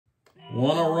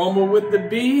Wanna rumble with the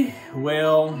B?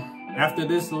 Well, after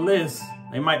this list,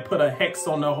 they might put a hex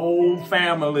on the whole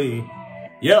family.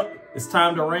 Yep, it's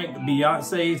time to rank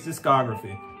Beyonce's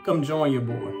discography. Come join your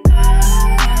boy.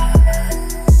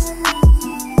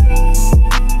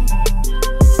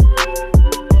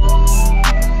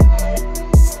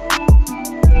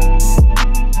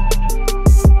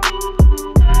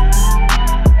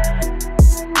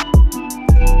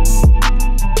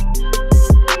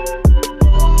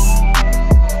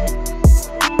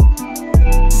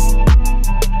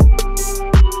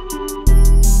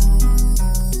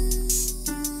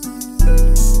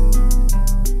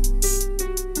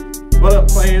 What up,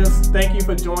 players? Thank you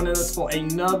for joining us for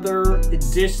another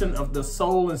edition of the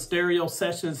Soul and Stereo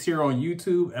Sessions here on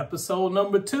YouTube, episode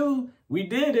number 2. We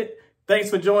did it. Thanks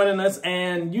for joining us.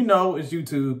 And you know, it's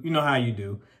YouTube. You know how you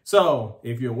do. So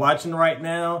if you're watching right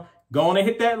now, go on and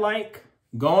hit that like,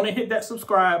 go on and hit that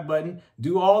subscribe button,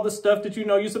 do all the stuff that you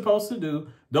know you're supposed to do.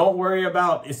 Don't worry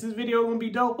about, is this video going to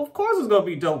be dope? Of course it's going to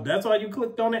be dope. That's why you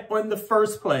clicked on it in the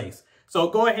first place. So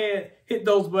go ahead, hit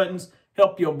those buttons,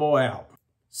 help your boy out.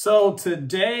 So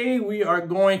today we are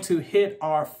going to hit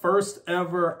our first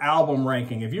ever album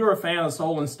ranking. If you're a fan of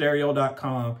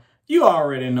soulandstereo.com, you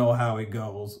already know how it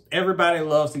goes. Everybody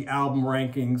loves the album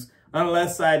rankings,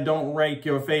 unless I don't rank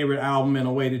your favorite album in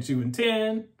a way that you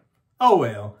intend. Oh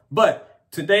well. But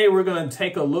today we're going to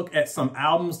take a look at some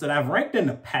albums that I've ranked in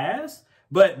the past,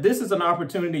 but this is an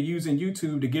opportunity using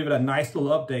YouTube to give it a nice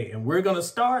little update. And we're going to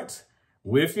start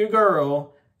with your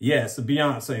girl. Yes,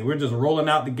 Beyonce. We're just rolling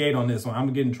out the gate on this one. I'm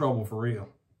gonna get in trouble for real.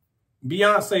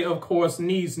 Beyonce, of course,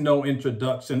 needs no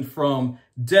introduction. From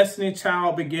Destiny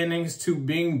Child beginnings to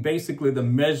being basically the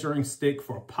measuring stick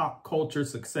for pop culture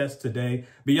success today.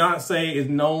 Beyonce is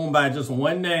known by just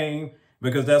one name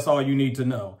because that's all you need to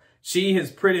know. She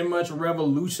has pretty much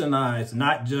revolutionized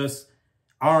not just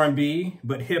R&B,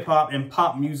 but hip hop and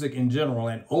pop music in general.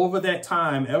 And over that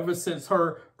time, ever since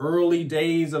her early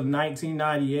days of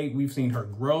 1998, we've seen her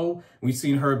grow. We've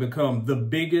seen her become the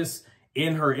biggest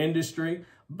in her industry.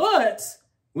 But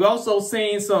we also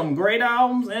seen some great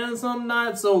albums and some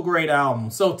not so great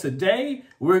albums. So today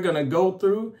we're going to go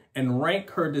through and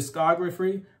rank her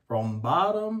discography from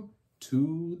bottom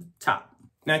to top.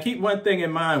 Now, keep one thing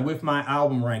in mind with my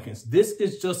album rankings. This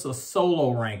is just a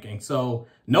solo ranking. So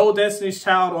no Destiny's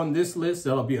Child on this list.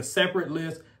 That'll be a separate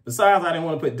list. Besides, I didn't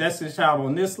want to put Destiny's Child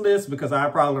on this list because I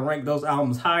probably rank those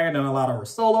albums higher than a lot of her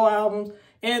solo albums.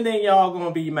 And then y'all going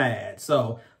to be mad.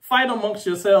 So fight amongst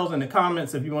yourselves in the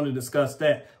comments if you want to discuss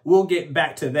that. We'll get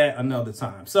back to that another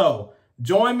time. So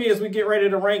join me as we get ready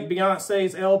to rank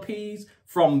Beyonce's LPs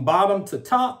from bottom to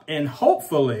top. And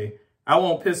hopefully I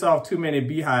won't piss off too many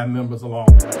Beyhive members along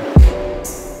the way.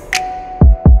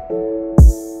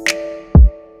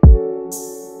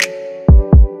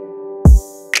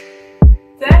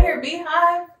 Did I hear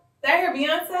Beyhive? Did I hear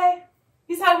Beyonce?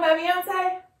 You talking about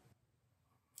Beyonce?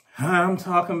 I'm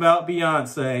talking about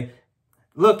Beyonce.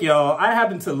 Look, y'all, I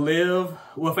happen to live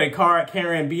with a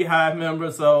card-carrying Beyhive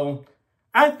member, so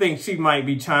I think she might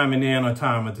be chiming in a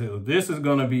time or two. This is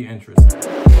going to be interesting.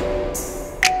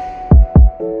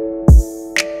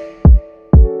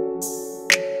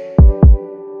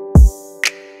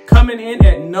 Coming in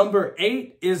at number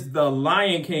 8 is the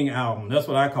Lion King album. That's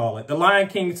what I call it. The Lion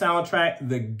King soundtrack,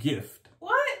 The Gift.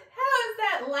 What? How is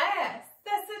that last?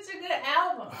 That's such a good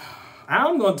album.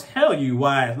 I'm going to tell you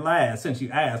why it lasts since you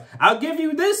asked. I'll give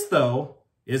you this, though.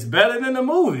 It's better than the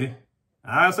movie.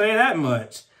 I'll say that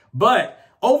much. But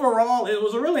overall, it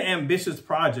was a really ambitious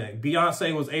project.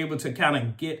 Beyonce was able to kind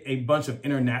of get a bunch of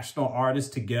international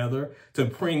artists together to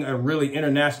bring a really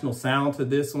international sound to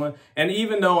this one. And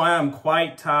even though I am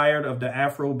quite tired of the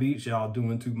Afro beats, y'all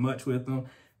doing too much with them,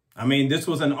 I mean, this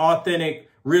was an authentic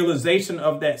realization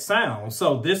of that sound.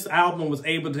 So this album was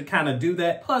able to kind of do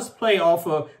that, plus play off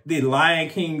of the Lion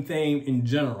King theme in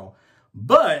general.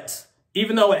 But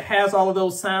even though it has all of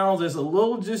those sounds, it's a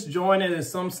little disjointed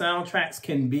as some soundtracks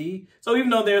can be. So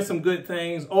even though there's some good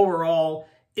things, overall,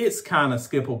 it's kind of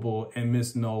skippable in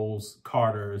Miss Knowles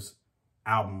Carter's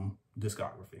album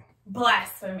discography.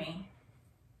 Blasphemy.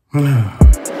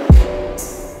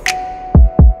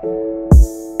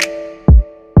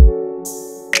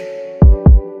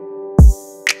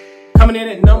 Coming in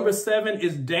at number 7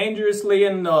 is Dangerously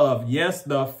in Love. Yes,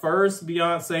 the first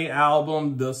Beyonce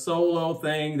album, the solo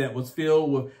thing that was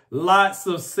filled with lots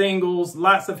of singles,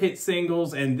 lots of hit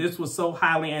singles, and this was so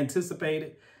highly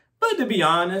anticipated. But to be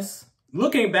honest,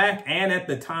 looking back and at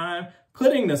the time,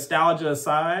 putting nostalgia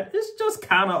aside, it's just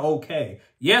kind of okay.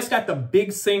 Yeah, it's got the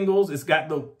big singles, it's got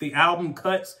the album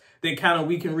cuts that kind of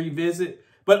we can revisit,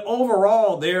 But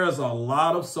overall, there's a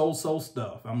lot of so-so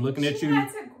stuff. I'm looking at you. She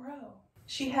had to grow.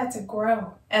 She had to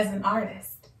grow as an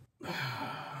artist.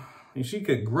 And she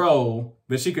could grow,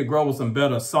 but she could grow with some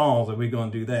better songs if we're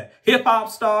going to do that. Hip-hop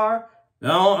star?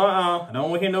 No, I don't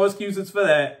want to hear no excuses for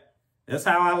that. That's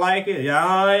how I like it. Yeah,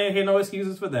 I ain't hear no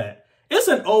excuses for that. It's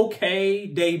an okay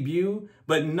debut,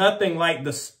 but nothing like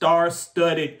the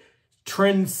star-studded,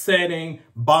 trend-setting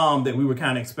bomb that we were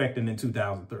kind of expecting in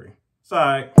 2003. It's all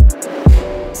right.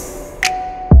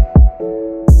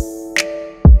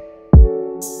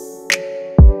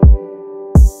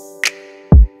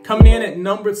 Coming in at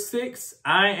number 6,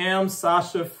 I Am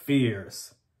Sasha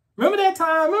Fierce. Remember that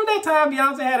time? Remember that time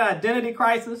Beyonce had an identity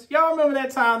crisis? Y'all remember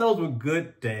that time? Those were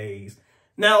good days.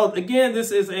 Now, again,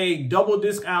 this is a double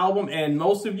disc album, and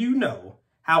most of you know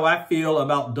how I feel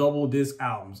about double disc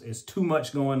albums. It's too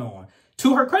much going on.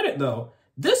 To her credit, though,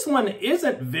 this one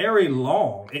isn't very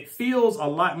long. It feels a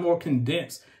lot more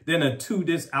condensed than a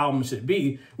 2-disc album should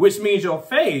be, which means your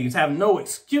faves have no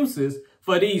excuses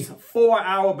for these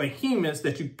 4-hour behemoths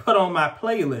that you put on my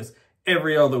playlist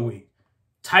every other week.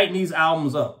 Tighten these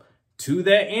albums up. To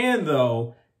that end,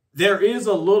 though, there is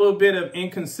a little bit of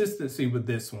inconsistency with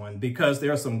this one because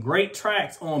there are some great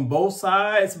tracks on both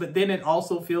sides, but then it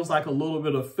also feels like a little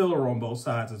bit of filler on both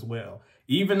sides as well.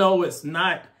 Even though it's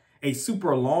not a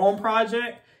super long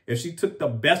project, if she took the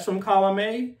best from column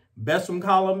A, best from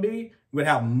column B, we'd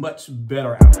have much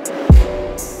better output.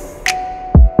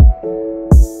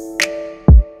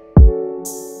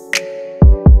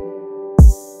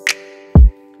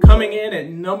 Coming in at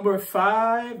number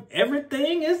 5,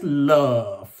 Everything Is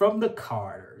Love from the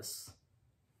Carters.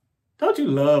 Don't you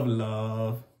love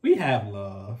love? We have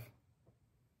love.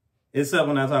 Except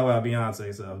when I talk about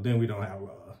Beyonce stuff, then we don't have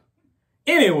love.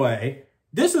 Anyway,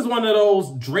 this is one of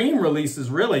those dream releases,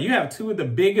 really. You have two of the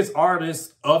biggest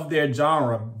artists of their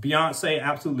genre. Beyonce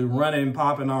absolutely running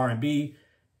pop and R&B.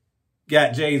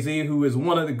 Got Jay-Z, who is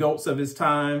one of the GOATs of his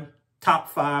time. Top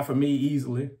 5 for me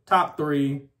easily. Top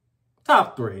 3.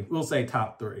 Top 3. We'll say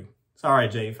top 3. Sorry,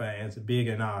 Jay fans. Big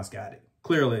and Nas got it.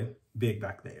 Clearly big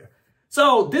back there.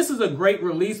 So this is a great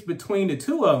release between the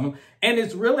two of them. And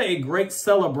it's really a great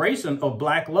celebration of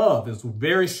Black love. It's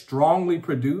very strongly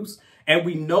produced. And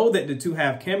we know that the two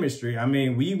have chemistry. I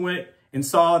mean, we went and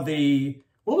saw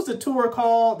what was the tour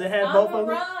called that had both of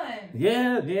them?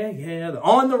 Yeah. The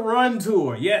On the Run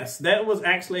tour. Yes, that was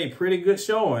actually a pretty good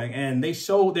showing. And they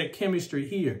showed their chemistry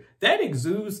here. That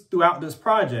exudes throughout this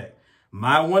project.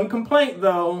 My one complaint,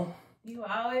 though. You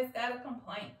always got a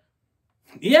complaint.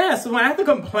 Yeah, so I have to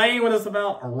complain when it's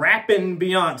about rapping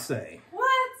Beyonce.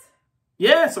 What?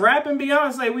 Yes, rapping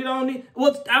Beyonce. We don't need...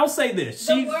 Well, I'll say this.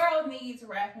 The world needs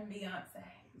rapping Beyonce.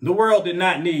 The world did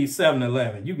not need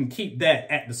 7-Eleven. You can keep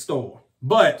that at the store.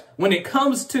 But when it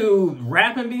comes to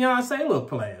rapping Beyonce, look,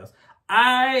 players,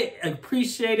 I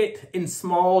appreciate it in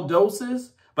small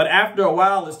doses. But after a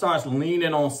while, it starts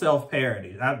leaning on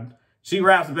self-parody. She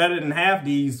raps better than half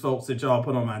these folks that y'all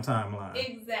put on my timeline.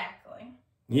 Exactly.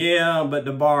 Yeah, but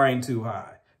the bar ain't too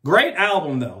high. Great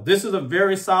album, though. This is a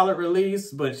very solid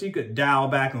release, but she could dial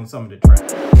back on some of the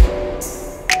tracks.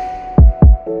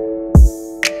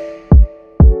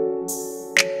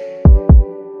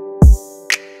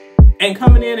 And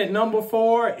coming in at number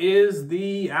 4 is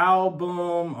the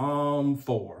album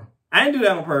 4. I didn't do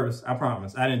that on purpose. I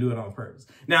promise. I didn't do it on purpose.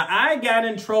 Now, I got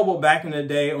in trouble back in the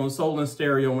day on Soul and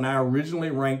Stereo when I originally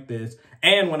ranked this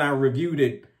and when I reviewed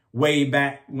it way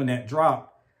back when that dropped.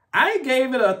 I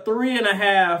gave it a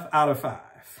 3.5 out of 5.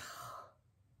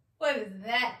 What is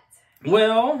that?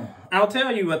 Well, I'll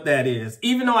tell you what that is.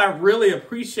 Even though I really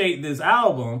appreciate this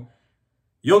album,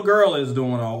 your girl is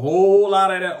doing a whole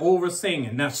lot of that over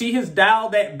singing. Now, she has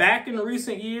dialed that back in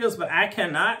recent years, but I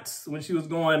cannot. When she was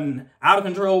going out of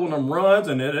control with them runs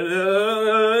and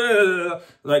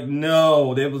like,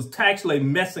 no, that was actually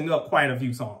messing up quite a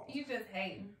few songs. You just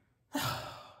hating.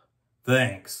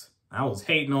 Thanks. I was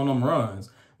hating on them runs.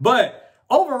 But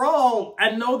overall, I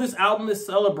know this album is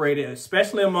celebrated,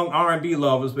 especially among R&B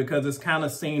lovers, because it's kind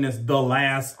of seen as the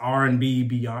last R&B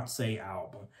Beyonce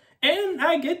album. And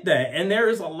I get that. And there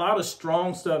is a lot of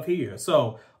strong stuff here.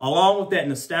 So along with that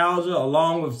nostalgia,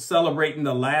 along with celebrating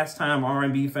the last time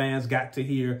R&B fans got to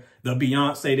hear the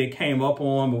Beyonce they came up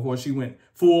on before she went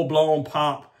full-blown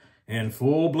pop and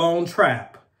full-blown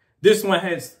trap, this one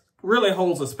really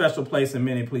holds a special place in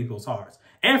many people's hearts.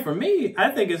 And for me, I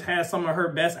think it has some of her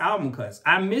best album cuts.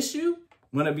 I Miss You,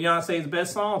 one of Beyonce's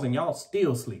best songs, and y'all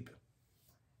still sleeping.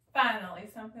 Finally,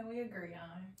 something we agree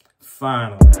on.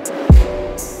 Finally.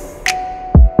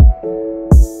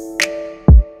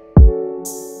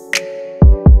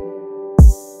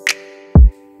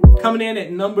 Coming in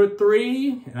at number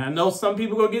 3, and I know some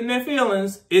people gonna get in their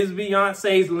feelings, is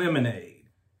Beyonce's Lemonade.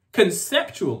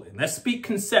 Conceptually, let's speak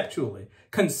conceptually.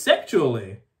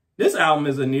 Conceptually, this album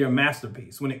is a near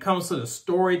masterpiece when it comes to the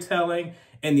storytelling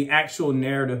and the actual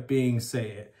narrative being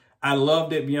said. I love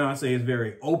that Beyonce is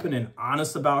very open and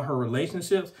honest about her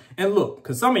relationships. And look,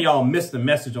 because some of y'all missed the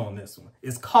message on this one.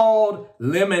 It's called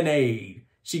Lemonade.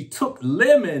 She took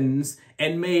lemons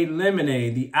and made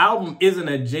lemonade. The album isn't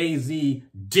a Jay-Z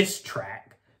diss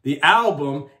track. The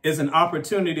album is an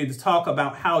opportunity to talk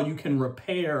about how you can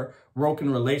repair broken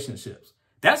relationships.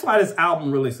 That's why this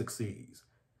album really succeeds.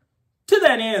 To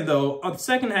that end, though, the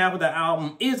second half of the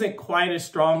album isn't quite as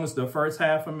strong as the first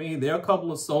half for me. There are a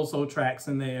couple of so-so tracks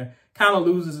in there, kind of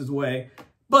loses its way.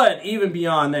 But even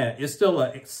beyond that, it's still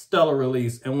a stellar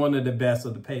release and one of the best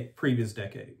of the previous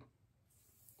decade.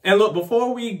 And look,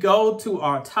 before we go to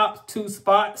our top 2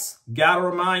 spots, gotta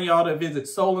remind y'all to visit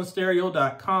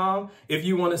soulandstereo.com if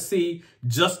you want to see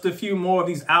just a few more of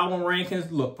these album rankings.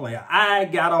 Look, player, I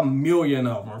got a million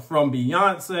of them, from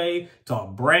Beyonce to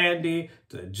Brandy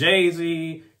to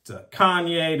Jay-Z to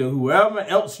Kanye to whoever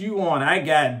else you want. I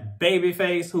got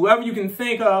Babyface, whoever you can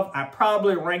think of. I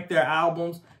probably rank their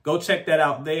albums. Go check that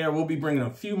out there. We'll be bringing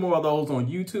a few more of those on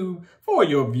YouTube for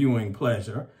your viewing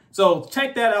pleasure. So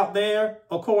check that out there.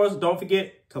 Of course, don't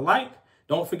forget to like,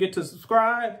 don't forget to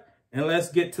subscribe, and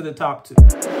let's get to the top 2.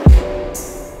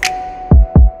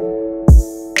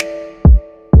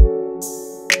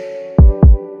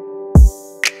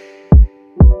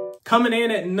 Coming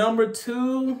in at number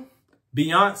 2,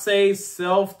 Beyonce's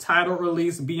self-titled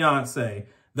release, Beyonce,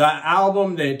 the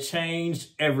album that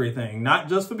changed everything, not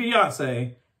just for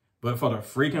Beyonce, but for the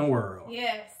freaking world.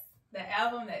 Yes, the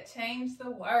album that changed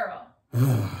the world.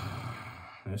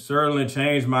 It certainly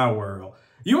changed my world.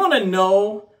 You want to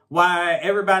know why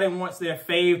everybody wants their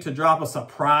fave to drop a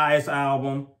surprise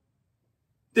album?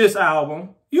 This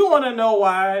album. You want to know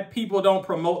why people don't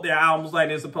promote their albums like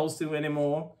they're supposed to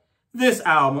anymore? This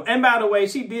album. And by the way,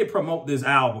 she did promote this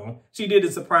album. She did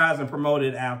the surprise and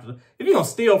promoted it after. If you're going to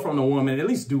steal from the woman, at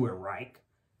least do it right.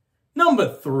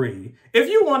 Number 3. If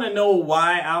you want to know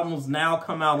why albums now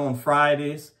come out on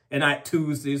Fridays and not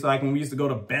Tuesdays, like when we used to go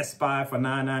to Best Buy for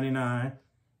 $9.99,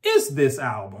 it's this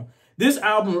album. This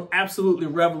album absolutely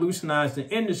revolutionized the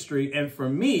industry, and for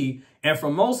me, and for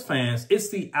most fans, it's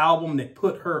the album that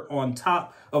put her on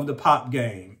top of the pop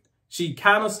game. She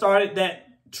kind of started that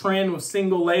trend with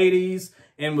Single Ladies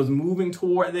and was moving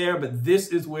toward there, but this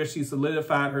is where she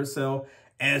solidified herself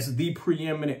as the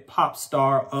preeminent pop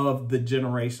star of the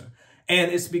generation. And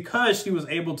it's because she was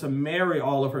able to marry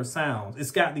all of her sounds.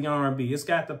 It's got the R&B, it's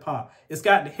got the pop, it's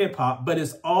got the hip hop, but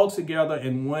it's all together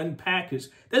in one package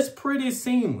that's pretty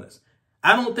seamless.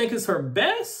 I don't think it's her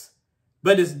best,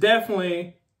 but it's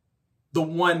definitely the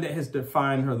one that has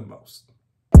defined her the most.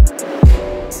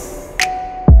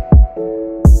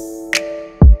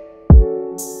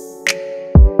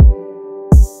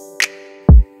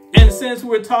 Since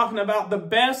we're talking about the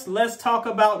best, let's talk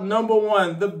about number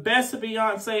 1, the best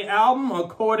Beyonce album,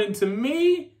 according to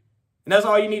me, and that's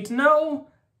all you need to know,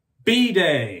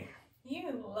 B-Day.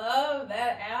 You love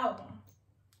that album.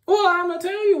 Well, I'm going to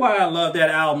tell you why I love that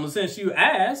album since you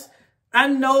asked. I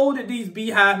know that these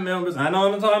Beyhive members, I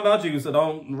know I'm talking about you, so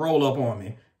don't roll up on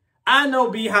me. I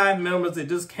know Beyhive members that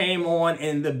just came on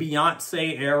in the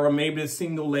Beyonce era, maybe the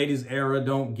Single Ladies era,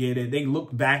 don't get it. They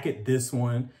look back at this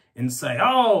one and say,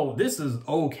 oh, this is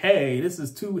okay. This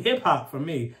is too hip hop for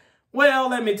me. Well,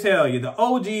 let me tell you, the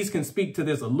OGs can speak to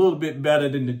this a little bit better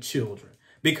than the children.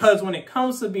 Because when it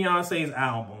comes to Beyonce's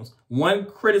albums, one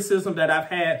criticism that I've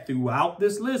had throughout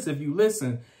this list, if you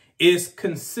listen, is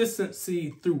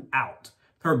consistency throughout.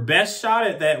 Her best shot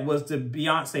at that was the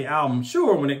Beyonce album,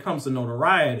 sure, when it comes to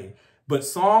notoriety. But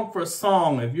song for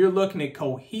song, if you're looking at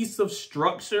cohesive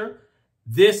structure,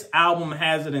 this album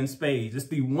has it in spades. It's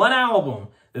the one album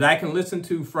that I can listen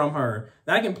to from her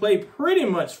that I can play pretty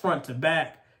much front to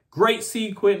back. Great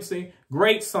sequencing,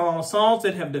 great songs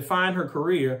that have defined her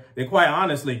career that quite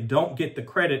honestly don't get the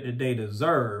credit that they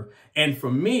deserve. And for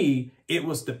me, it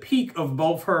was the peak of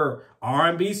both her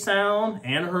R&B sound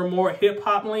and her more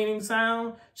hip-hop leaning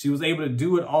sound. She was able to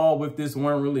do it all with this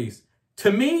one release.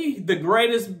 To me, the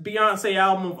greatest Beyonce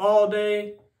album of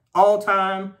all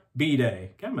time,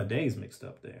 B-Day. Got my days mixed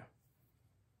up there.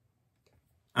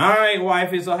 All right,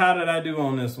 wifey, so how did I do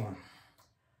on this one?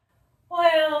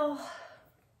 Well,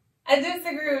 I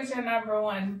disagree with your number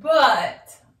 1,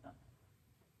 but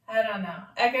I don't know.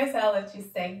 I guess I'll let you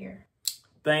stay here.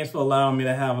 Thanks for allowing me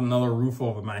to have another roof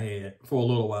over my head for a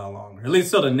little while longer. At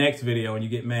least till the next video and you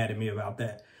get mad at me about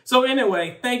that. So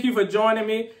anyway, thank you for joining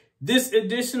me. This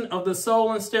edition of the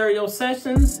Soul and Stereo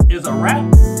Sessions is a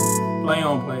wrap. Play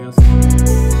on,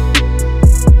 players.